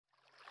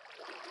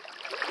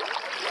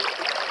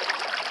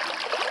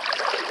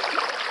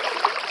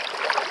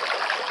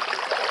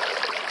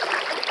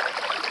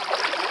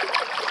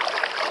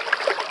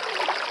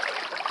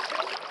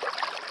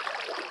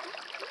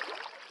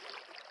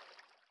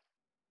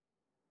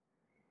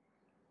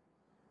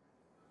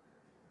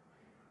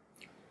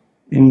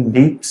In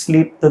deep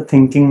sleep, the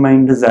thinking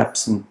mind is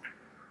absent.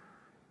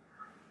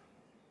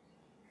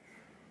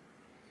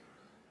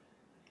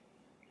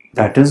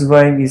 That is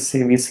why we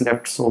say we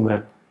slept so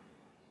well.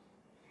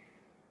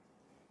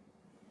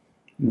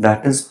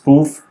 That is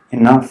proof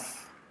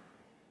enough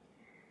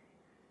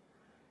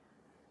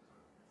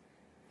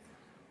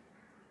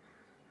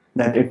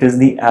that it is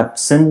the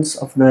absence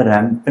of the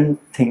rampant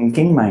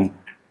thinking mind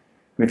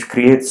which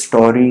creates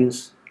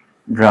stories,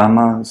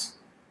 dramas,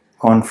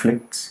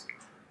 conflicts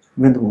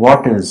with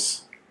what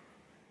is.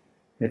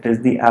 It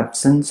is the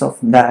absence of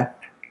that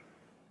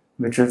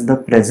which is the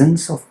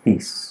presence of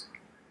peace.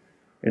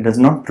 It does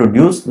not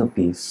produce the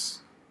peace.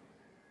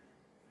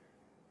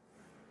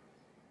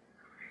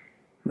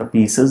 The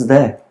peace is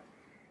there.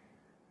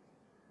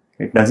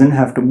 It doesn't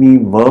have to be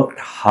worked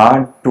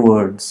hard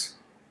towards.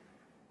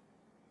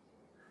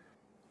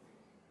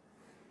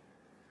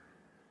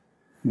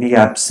 The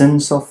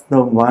absence of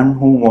the one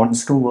who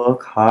wants to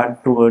work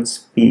hard towards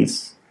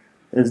peace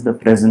is the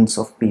presence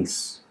of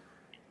peace.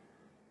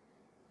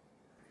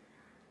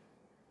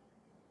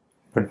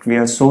 But we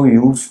are so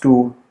used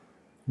to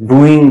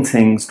doing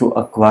things to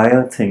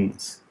acquire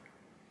things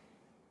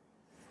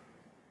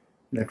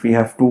that we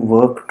have to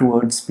work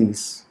towards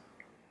peace.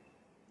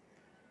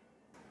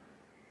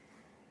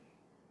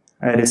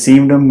 I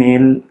received a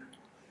mail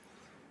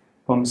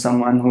from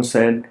someone who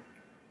said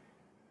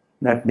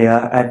that they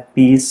are at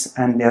peace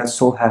and they are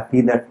so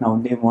happy that now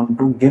they want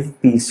to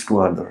give peace to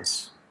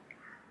others.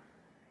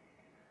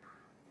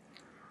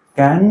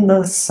 Can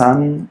the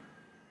sun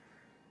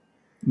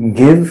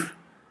give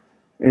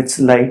its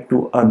light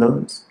to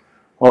others,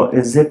 or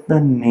is it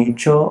the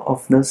nature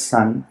of the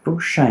sun to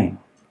shine?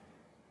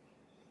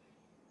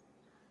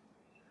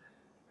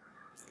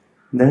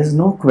 There is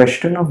no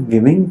question of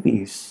giving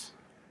peace.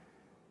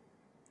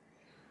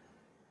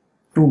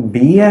 To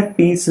be at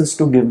peace is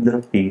to give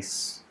the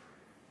peace.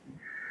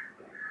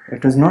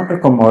 It is not a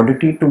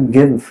commodity to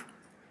give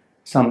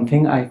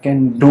something I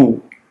can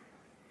do.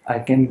 I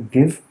can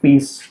give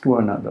peace to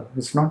another.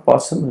 It's not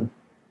possible.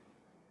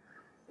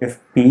 If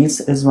peace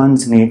is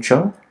one's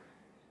nature,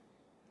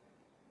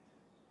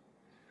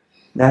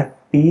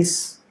 that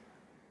peace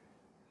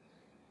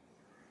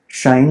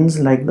shines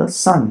like the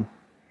sun,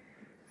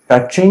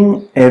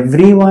 touching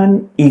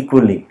everyone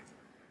equally,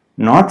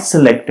 not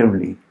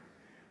selectively.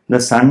 The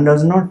sun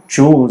does not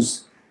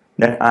choose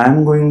that I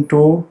am going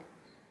to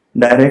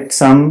direct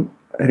some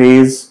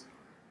rays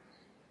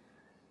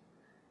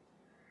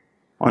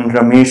on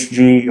Ramesh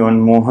ji, on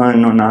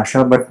Mohan, on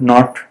Asha, but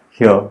not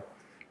here,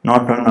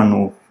 not on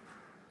Anup,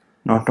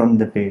 not on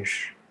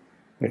Dipesh.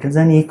 It is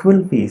an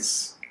equal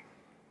peace.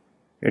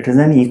 It is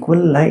an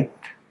equal light.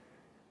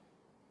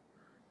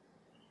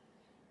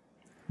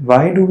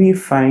 Why do we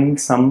find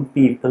some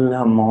people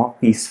are more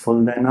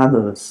peaceful than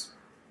others?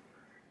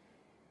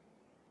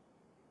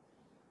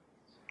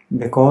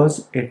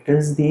 Because it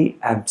is the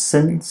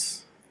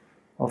absence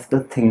of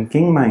the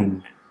thinking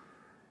mind